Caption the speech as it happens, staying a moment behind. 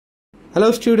Hello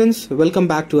students, welcome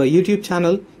back to our YouTube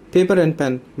channel Paper and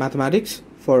Pen Mathematics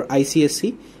for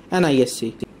ICSE and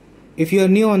ISC. If you are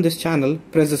new on this channel,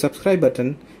 press the subscribe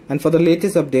button, and for the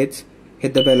latest updates,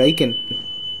 hit the bell icon.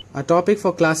 Our topic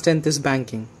for class 10th is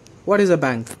banking. What is a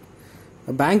bank?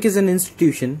 A bank is an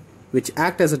institution which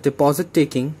acts as a deposit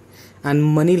taking and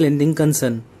money lending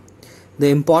concern. The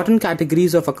important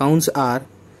categories of accounts are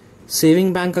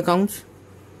saving bank accounts,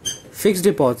 fixed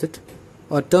deposit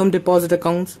or term deposit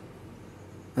accounts,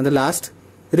 and the last,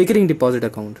 recurring deposit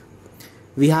account.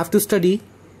 We have to study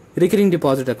recurring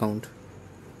deposit account.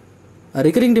 A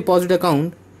recurring deposit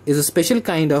account is a special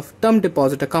kind of term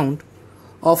deposit account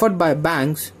offered by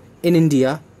banks in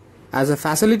India as a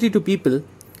facility to people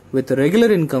with a regular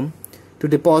income to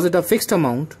deposit a fixed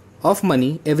amount of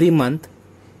money every month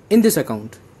in this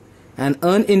account and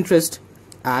earn interest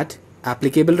at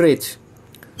applicable rates.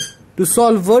 To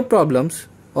solve word problems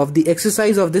of the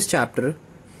exercise of this chapter,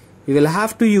 we will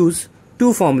have to use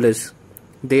two formulas.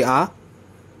 They are: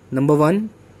 number 1,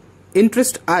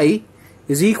 interest I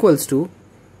is equals to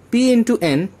P into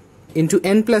N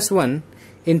plus 1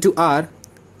 into R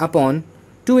upon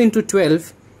 2 into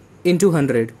 12 into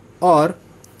 100, or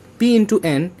P into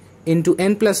N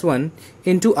plus 1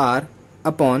 into R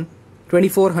upon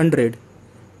 2400.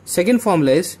 Second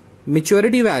formula is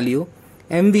maturity value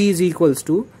MV is equals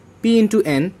to P into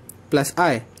N plus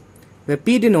I, where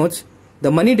P denotes the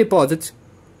money deposits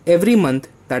every month,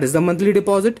 that is the monthly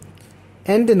deposit,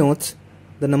 N denotes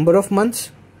the number of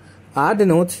months, R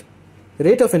denotes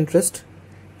rate of interest,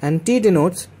 and T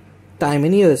denotes time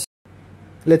in years.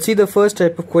 Let's see the first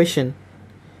type of question.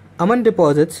 Aman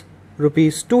deposits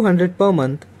rupees 200 per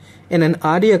month in an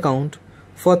RD account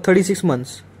for 36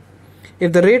 months.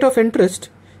 If the rate of interest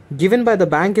given by the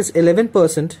bank is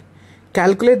 11%,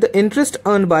 calculate the interest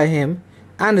earned by him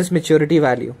and his maturity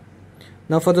value.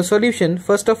 Now for the solution,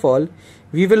 first of all,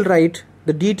 we will write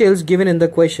the details given in the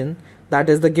question, that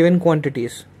is the given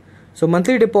quantities. So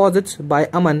monthly deposits by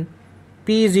Aman,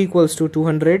 P is equals to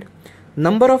 200,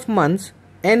 number of months,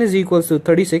 N is equals to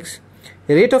 36,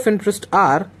 rate of interest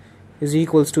R is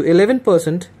equals to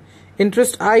 11%,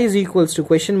 interest I is equals to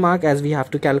question mark, as we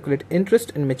have to calculate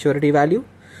interest and maturity value.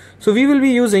 So we will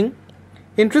be using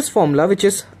interest formula, which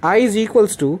is I is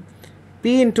equals to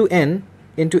P into N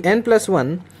plus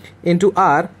 1 into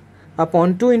R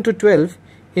upon 2 into 12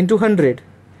 into 100.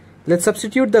 Let's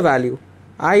substitute the value.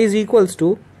 I is equals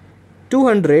to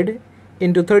 200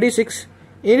 into 36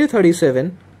 into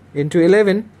 37 into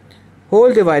 11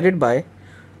 whole divided by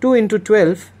 2 into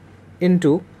 12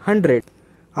 into 100.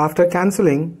 After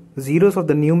cancelling zeros of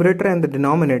the numerator and the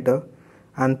denominator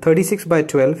and 36 by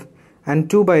 12 and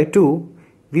 2 by 2,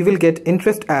 we will get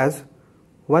interest as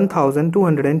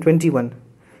 1221.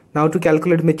 Now to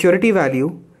calculate maturity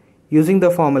value, using the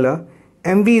formula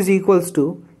MV is equals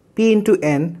to P into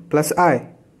N plus I.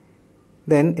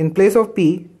 Then in place of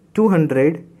P,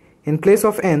 200, in place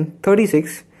of N,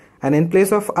 36, and in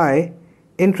place of I,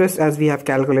 interest as we have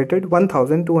calculated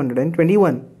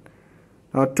 1221.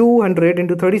 Now 200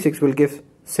 into 36 will give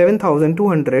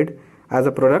 7200 as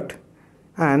a product,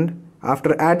 and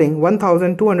after adding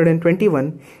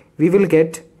 1221, we will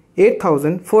get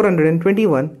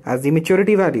 8421 as the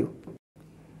maturity value.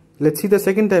 Let's see the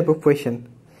second type of question.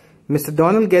 Mr.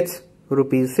 Donald gets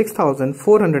rupees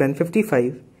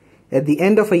 6455 at the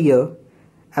end of a year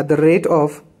at the rate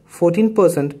of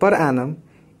 14% per annum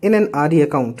in an RD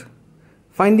account.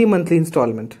 Find the monthly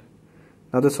installment.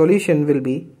 Now the solution will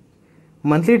be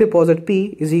monthly deposit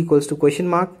P is equals to question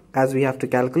mark, as we have to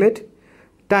calculate,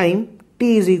 time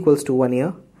T is equals to 1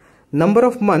 year, number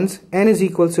of months N is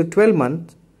equals to 12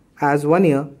 months, as 1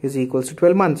 year is equals to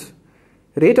 12 months.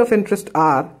 Rate of interest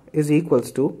R is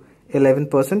equals to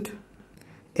 11%.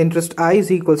 Interest I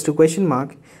is equals to question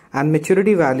mark, and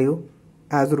maturity value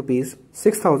as rupees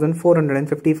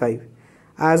 6455,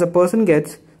 as a person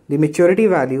gets the maturity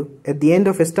value at the end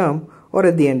of his term or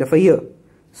at the end of a year.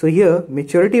 So here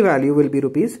maturity value will be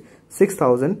rupees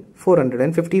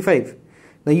 6455.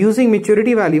 Now using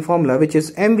maturity value formula, which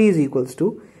is MV is equals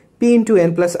to P into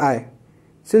N plus I.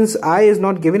 Since I is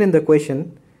not given in the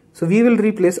question, so we will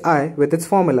replace I with its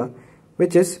formula,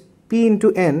 which is P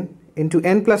into N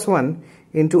plus 1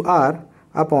 into R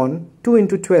upon 2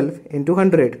 into 12 into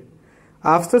 100.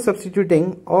 After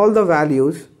substituting all the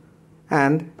values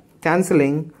and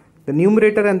cancelling the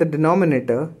numerator and the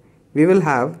denominator, we will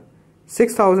have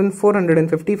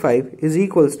 6455 is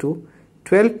equals to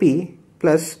 12p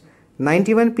plus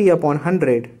 91p upon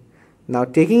 100. Now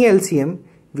taking LCM,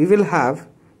 we will have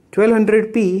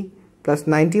 1200p plus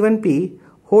 91p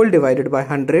whole divided by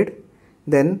 100.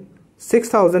 Then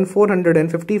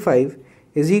 6455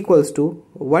 is equals to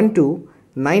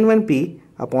 1291p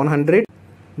upon 100.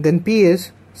 Then p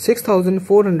is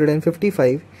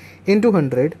 6455 into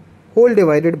 100 whole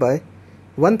divided by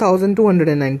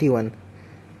 1291.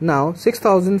 Now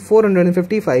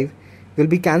 6455 will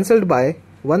be cancelled by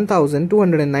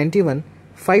 1291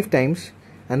 5 times,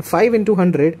 and 5 into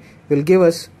 100 will give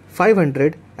us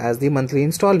 500 as the monthly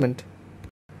installment.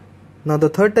 Now the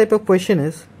third type of question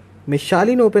is, Ms.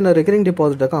 Shaleen opened a recurring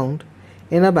deposit account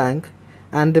in a bank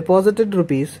and deposited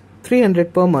rupees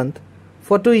 300 per month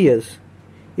for 2 years.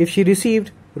 If she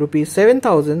received rupees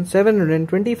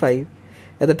 7,725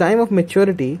 at the time of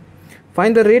maturity,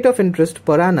 find the rate of interest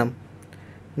per annum.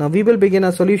 Now we will begin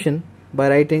our solution by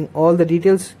writing all the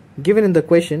details given in the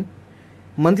question.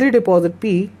 Monthly deposit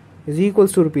P is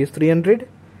equals to rupees 300,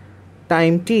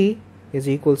 time T is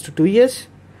equals to 2 years,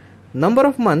 number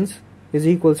of months is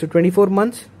equals to 24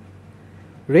 months,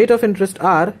 rate of interest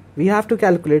R we have to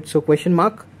calculate, so question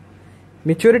mark.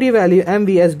 Maturity value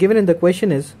MV as given in the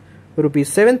question is rupees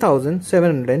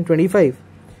 7,725.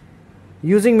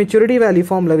 Using maturity value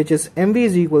formula, which is MV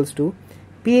is equals to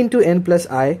P into N plus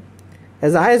I,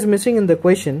 as I is missing in the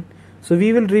question, so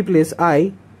we will replace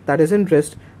I, that is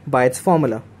interest, by its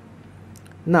formula.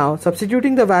 Now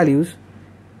substituting the values,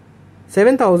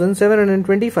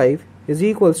 7,725 is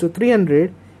equals to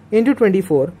 300 into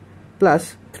 24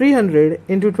 plus 300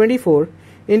 into 24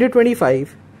 into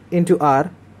 25 into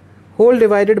R whole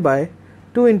divided by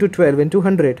 2 into 12 into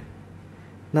 100.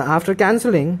 Now after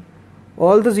cancelling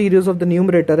all the zeros of the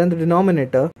numerator and the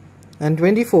denominator, and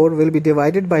 24 will be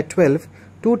divided by 12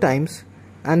 2 times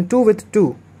and 2 with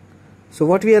 2. So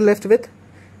what we are left with?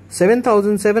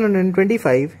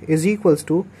 7,725 is equals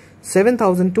to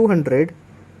 7,200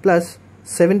 plus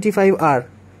 75R.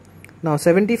 Now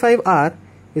 75R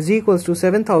is equals to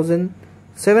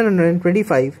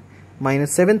 7,725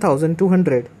 minus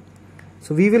 7,200.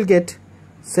 So we will get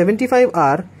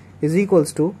 75R is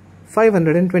equals to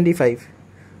 525.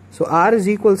 So R is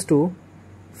equals to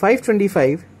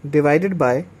 525 divided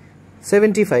by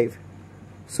 75.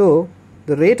 So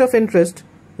the rate of interest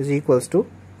is equals to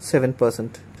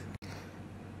 7%.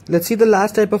 Let's see the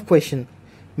last type of question.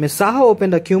 Ms. Saha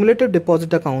opened a cumulative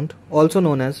deposit account, also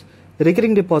known as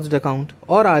recurring deposit account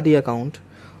or RD account,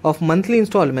 of monthly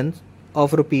installments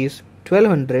of rupees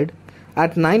 1200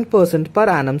 at 9% per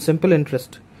annum simple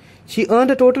interest. She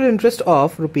earned a total interest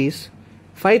of rupees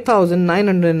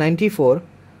 5,994.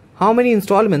 How many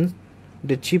installments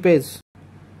did she pay?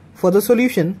 For the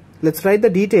solution, let's write the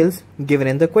details given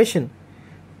in the question.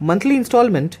 Monthly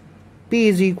installment P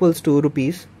is equals to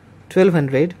rupees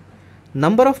 1200.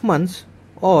 Number of months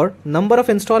or number of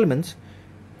installments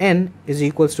N is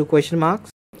equals to question marks.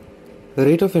 The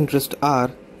rate of interest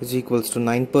R is equals to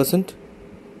 9%.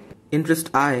 Interest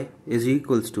I is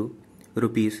equals to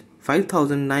rupees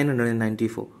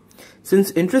 5,994.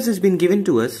 Since interest has been given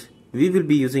to us, we will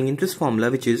be using interest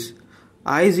formula, which is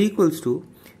I is equals to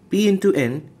P into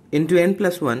N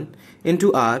plus 1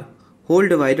 into R whole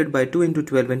divided by 2 into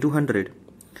 12 into 100.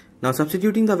 Now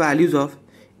substituting the values of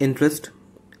interest,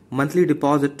 monthly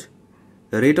deposit,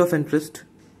 the rate of interest,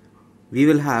 we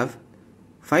will have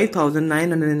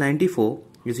 5,994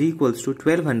 is equals to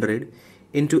 1200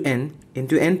 into N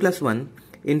plus 1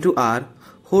 into R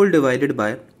whole divided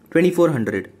by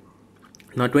 2400.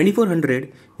 Now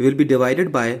 2400 will be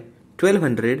divided by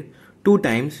 1200 2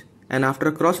 times, and after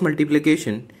a cross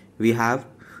multiplication we have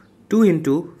 2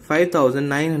 into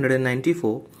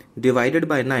 5,994 divided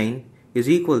by 9 is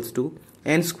equals to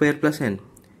n square plus n.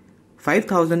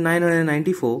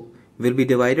 5,994 will be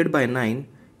divided by 9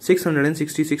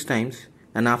 666 times,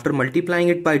 and after multiplying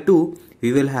it by 2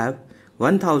 we will have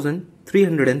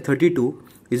 1,332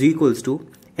 is equals to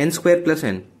n square plus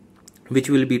n, which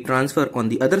will be transferred on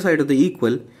the other side of the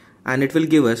equal, and it will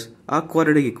give us a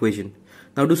quadratic equation.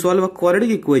 Now to solve a quadratic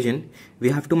equation, we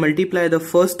have to multiply the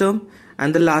first term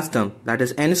and the last term, that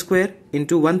is n square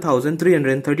into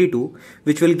 1,332,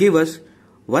 which will give us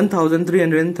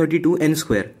 1,332 n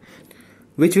square,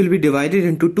 which will be divided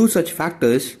into two such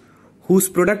factors whose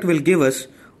product will give us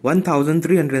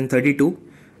 1,332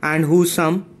 and whose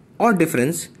sum or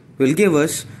difference will give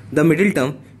us the middle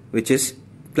term, which is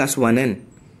plus 1n.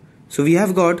 So we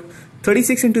have got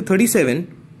 36 into 37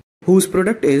 whose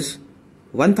product is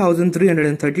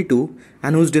 1,332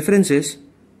 and whose difference is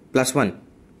plus 1.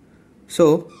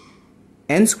 So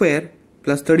n square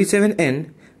plus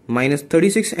 37n minus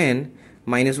 36n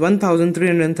minus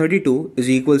 1,332 is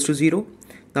equals to 0.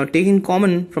 Now taking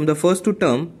common from the first two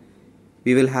term,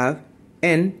 we will have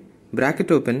n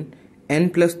bracket open n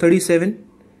plus 37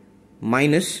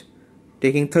 minus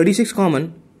taking 36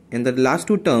 common in the last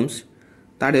two terms,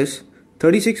 that is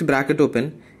 36 bracket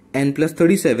open n plus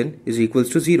 37 is equals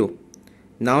to 0.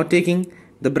 Now taking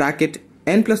the bracket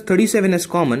n plus 37 as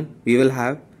common, we will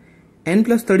have n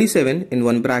plus 37 in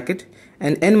one bracket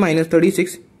and n minus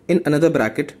 36 in another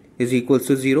bracket is equals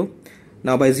to 0.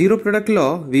 Now by zero product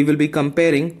law, we will be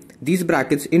comparing these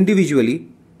brackets individually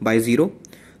by 0.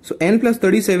 So n plus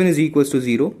 37 is equals to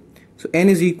 0. So n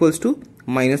is equals to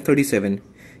minus 37.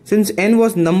 Since n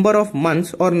was number of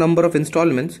months or number of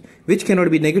installments which cannot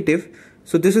be negative,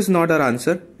 so this is not our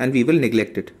answer and we will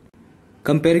neglect it.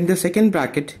 Comparing the second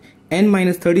bracket, n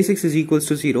minus 36 is equals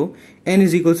to 0, n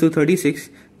is equals to 36,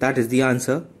 that is the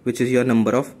answer, which is your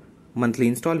number of monthly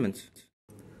installments.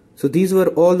 So these were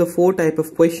all the 4 types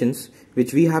of questions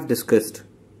which we have discussed.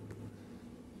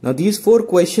 Now these 4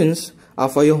 questions are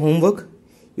for your homework.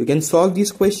 You can solve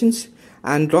these questions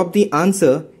and drop the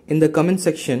answer in the comment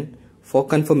section for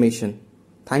confirmation.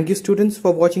 Thank you students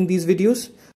for watching these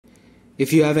videos.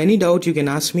 If you have any doubt, you can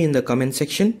ask me in the comment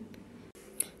section.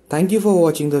 Thank you for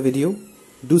watching the video.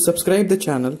 Do subscribe the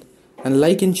channel and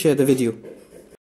like and share the video.